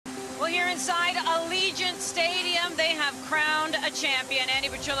Well, here inside Allegiant Stadium, they have crowned a champion. Andy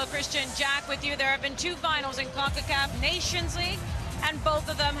Pachillo, Christian Jack with you. There have been two finals in CONCACAF Nations League, and both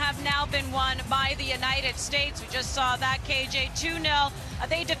of them have now been won by the United States. We just saw that, KJ, 2-0.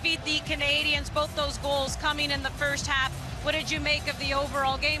 They defeat the Canadians, both those goals coming in the first half. What did you make of the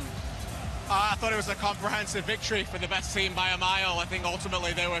overall game? I thought it was a comprehensive victory for the best team by a mile. I think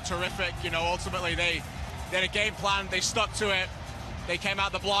ultimately they were terrific. You know, ultimately they had a game plan, they stuck to it. They came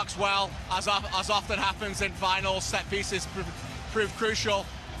out the blocks well, as often happens in finals. Set pieces proved crucial,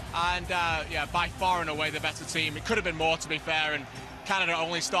 and yeah, by far and away the better team. It could have been more, to be fair, and Canada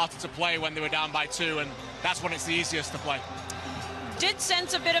only started to play when they were down by 2, and that's when it's the easiest to play. Did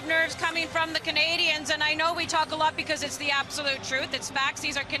sense a bit of nerves coming from the Canadians, and I know we talk a lot because it's the absolute truth. It's facts.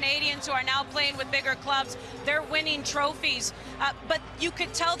 These are Canadians who are now playing with bigger clubs. They're winning trophies, but you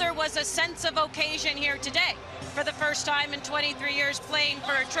could tell there was a sense of occasion here today for the first time in 23 years playing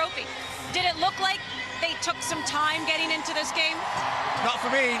for a trophy. Did it look like they took some time getting into this game? Not for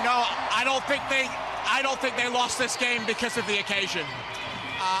me, no. I don't think they lost this game because of the occasion.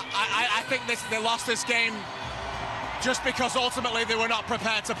 I think they lost this game just because ultimately they were not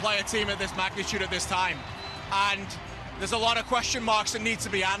prepared to play a team at this magnitude at this time. And there's a lot of question marks that need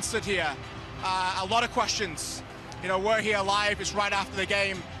to be answered here. A lot of questions. You know, we're here live, it's right after the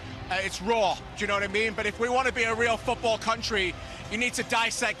game. It's raw, do you know what I mean? But if we want to be a real football country, you need to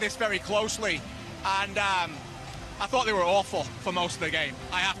dissect this very closely. And I thought they were awful for most of the game,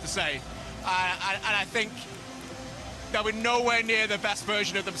 I have to say. And I think they were nowhere near the best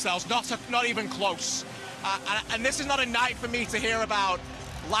version of themselves, not even close. And this is not a night for me to hear about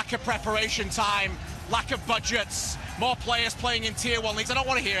lack of preparation time, lack of budgets, more players playing in Tier 1 leagues. I don't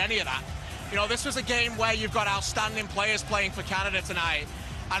want to hear any of that. You know, this was a game where you've got outstanding players playing for Canada tonight,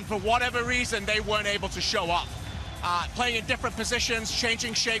 and for whatever reason, they weren't able to show up. Playing in different positions,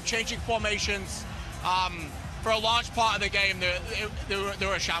 changing shape, changing formations. For a large part of the game, they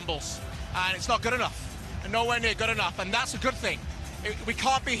were a shambles. And it's not good enough, and nowhere near good enough, and that's a good thing. We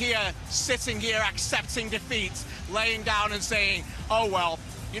can't be here, sitting here, accepting defeat, laying down and saying, oh, well,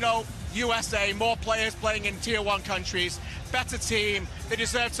 you know, USA, more players playing in Tier 1 countries, better team, they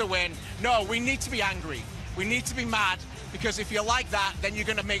deserve to win. No, we need to be angry. We need to be mad, because if you're like that, then you're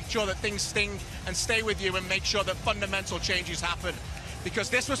going to make sure that things sting and stay with you and make sure that fundamental changes happen. Because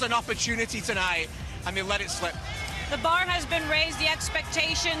this was an opportunity tonight, and they let it slip. The bar has been raised. The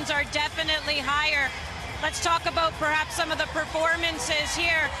expectations are definitely higher. Let's talk about perhaps some of the performances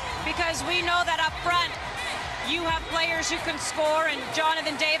here, because we know that up front you have players who can score, and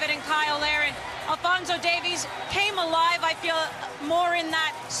Jonathan David and Kyle Larin. Alphonso Davies came alive, I feel, more in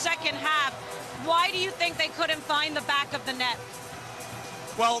that second half. Why do you think they couldn't find the back of the net?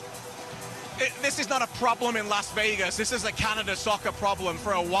 Well, this is not a problem in Las Vegas. This is a Canada soccer problem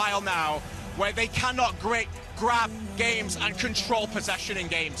for a while now, where they cannot grab games and control possession in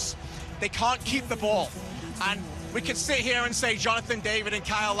games. They can't keep the ball. And we can sit here and say Jonathan David and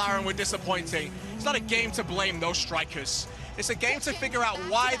Kyle Larin were disappointing. It's not a game to blame those strikers. It's a game to figure out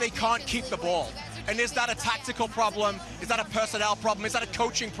why they can't keep the ball. And is that a tactical problem? Is that a personnel problem? Is that a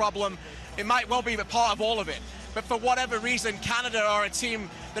coaching problem? It might well be a part of all of it. But for whatever reason, Canada are a team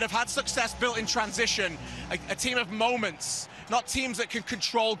that have had success built in transition, a team of moments, not teams that can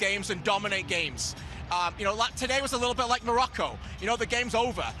control games and dominate games. You know, today was a little bit like Morocco. You know, the game's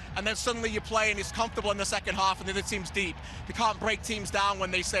over, and then suddenly you play and it's comfortable in the second half, and the other team's deep. You can't break teams down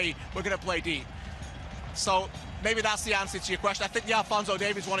when they say, we're going to play deep. So maybe that's the answer to your question. I think the Alphonso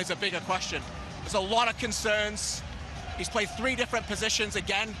Davies one is a bigger question. There's a lot of concerns. He's played 3 different positions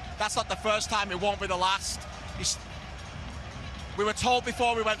again. That's not the first time, it won't be the last. We were told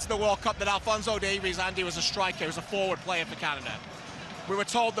before we went to the World Cup that Alphonso Davies, Andy, was a striker, he was a forward player for Canada. We were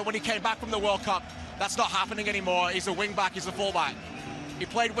told that when he came back from the World Cup, that's not happening anymore. He's a wing-back, he's a full-back. He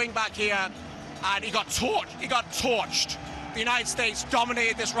played wing-back here, and he got torched. He got torched. The United States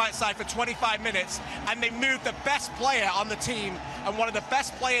dominated this right side for 25 minutes, and they moved the best player on the team and one of the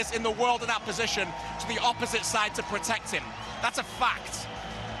best players in the world in that position to the opposite side to protect him. That's a fact.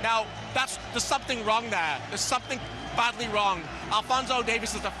 Now, there's something wrong there. There's something badly wrong. Alphonso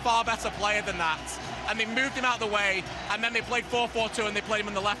Davies is a far better player than that. And they moved him out of the way, and then they played 4-4-2 and they played him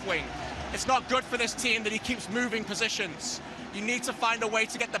in the left wing. It's not good for this team that he keeps moving positions. You need to find a way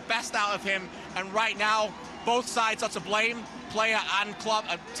to get the best out of him, and right now, both sides are to blame, player and club,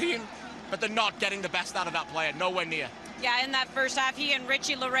 team, but they're not getting the best out of that player, nowhere near. Yeah, in that first half, he and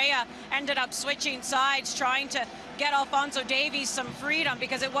Richie Larea ended up switching sides, trying to get Alphonso Davies some freedom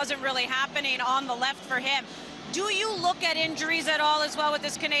because it wasn't really happening on the left for him. Do you look at injuries at all as well with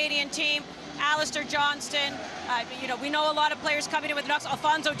this Canadian team? Alistair Johnston, you know, we know a lot of players coming in with knocks.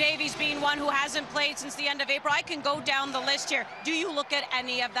 Alfonso Davies being one who hasn't played since the end of April. I can go down the list here. Do you look at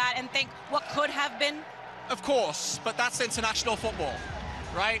any of that and think what could have been? Of course, but that's international football,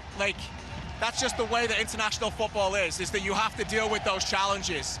 right? Like, that's just the way that international football is that you have to deal with those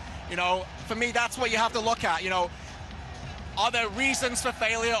challenges. You know, for me, that's what you have to look at. You know, are there reasons for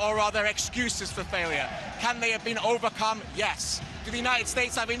failure or are there excuses for failure? Can they have been overcome? Yes. Do the United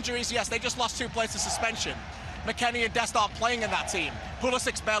States have injuries? Yes, they just lost 2 players to suspension. McKennie and Dest aren't playing in that team.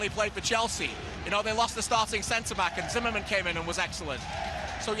 Pulisic's barely played for Chelsea. You know, they lost the starting centre-back and Zimmerman came in and was excellent.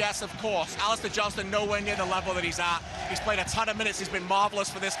 So yes, of course, Alistair Johnston nowhere near the level that he's at. He's played a ton of minutes, he's been marvellous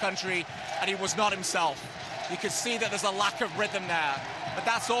for this country, and he was not himself. You can see that there's a lack of rhythm there. But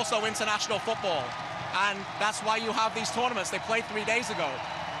that's also international football. And that's why you have these tournaments. They played 3 days ago.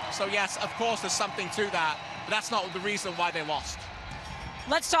 So yes, of course, there's something to that. But that's not the reason why they lost.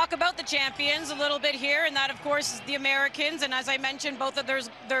 Let's talk about the champions a little bit here, and that, of course, is the Americans. And as I mentioned, both of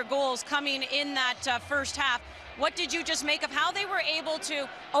their goals coming in that first half. What did you just make of how they were able to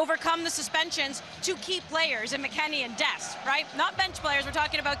overcome the suspensions to keep players in McKennie and Dest, right? Not bench players, we're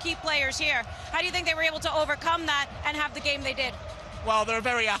talking about key players here. How do you think they were able to overcome that and have the game they did? Well, they're a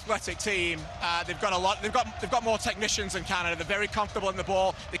very athletic team. They've got a lot. They've got more technicians in Canada. They're very comfortable in the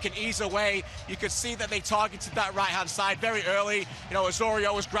ball. They can ease away. You could see that they targeted that right-hand side very early. You know,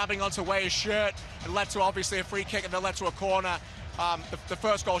 Osorio was grabbing onto Weah's shirt. It led to obviously a free kick and then led to a corner. The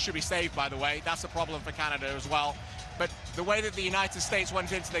first goal should be saved, by the way. That's a problem for Canada as well. But the way that the United States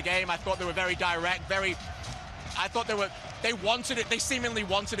went into the game, I thought they were very direct, I thought they wanted it. They seemingly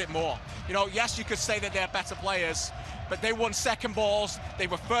wanted it more. You know, yes, you could say that they're better players, but they won second balls. They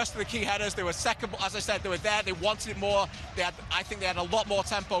were first to the key headers. They were second, as I said, they were there. They wanted it more. I think they had a lot more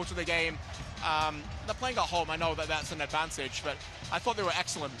tempo to the game. They're playing at home. I know that that's an advantage, but I thought they were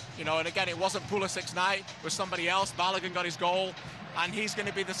excellent. You know, and again, it wasn't Pulisic's night. It was somebody else. Balogun got his goal, and he's going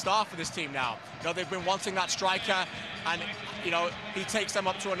to be the star for this team now. You know, they've been wanting that striker, and you know, he takes them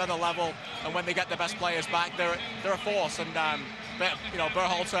up to another level. And when they get their best players back, they're a force. And you know,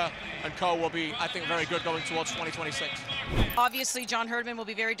 Berhalter and co will be, I think, very good going towards 2026. Obviously, John Herdman will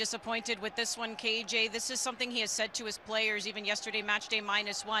be very disappointed with this one, KJ. This is something he has said to his players, even yesterday, match day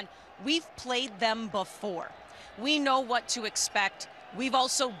 -1. We've played them before. We know what to expect. We've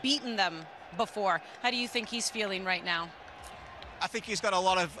also beaten them before. How do you think he's feeling right now? I think he's got a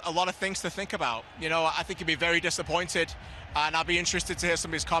lot of things to think about. You know, I think he'd be very disappointed, and I'll be interested to hear some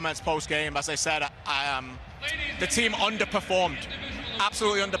of his comments post-game. As I said, the team underperformed,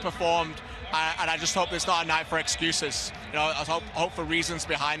 absolutely underperformed, and I just hope it's not a night for excuses. You know, I hope for reasons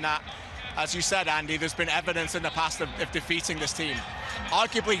behind that. As you said, Andy, there's been evidence in the past of defeating this team.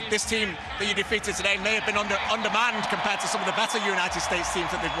 Arguably, this team that you defeated today may have been undermanned compared to some of the better United States teams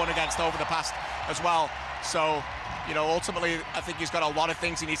that they've won against over the past as well. So, you know, ultimately, I think he's got a lot of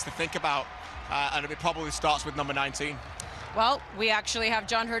things he needs to think about, and it probably starts with number 19. Well, we actually have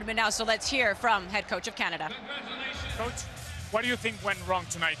John Herdman now, so let's hear from head coach of Canada. Coach, what do you think went wrong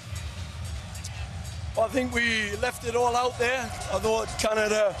tonight? Well, I think we left it all out there. I thought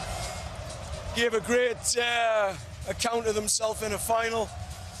Canada gave a great account of themselves in a final.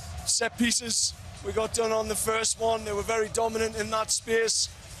 Set pieces, we got done on the first one. They were very dominant in that space.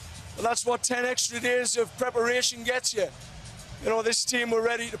 But that's what 10 extra days of preparation gets you. You know, this team were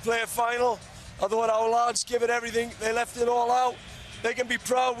ready to play a final. I thought our lads give it everything. They left it all out. They can be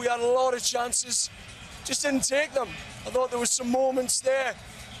proud. We had a lot of chances, just didn't take them. I thought there was some moments there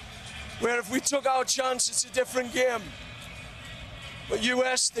where if we took our chance, it's a different game. But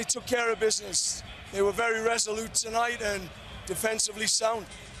US, they took care of business. They were very resolute tonight and defensively sound.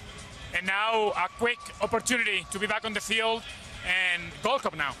 And now a quick opportunity to be back on the field and Gold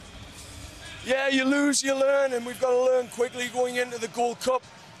Cup now. Yeah, you lose, you learn, and we've got to learn quickly going into the Gold Cup.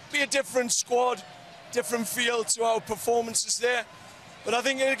 Be a different squad, different feel to our performances there. But I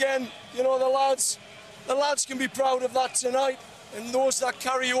think, again, you know, the lads can be proud of that tonight, and those that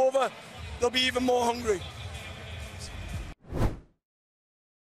carry over, they'll be even more hungry.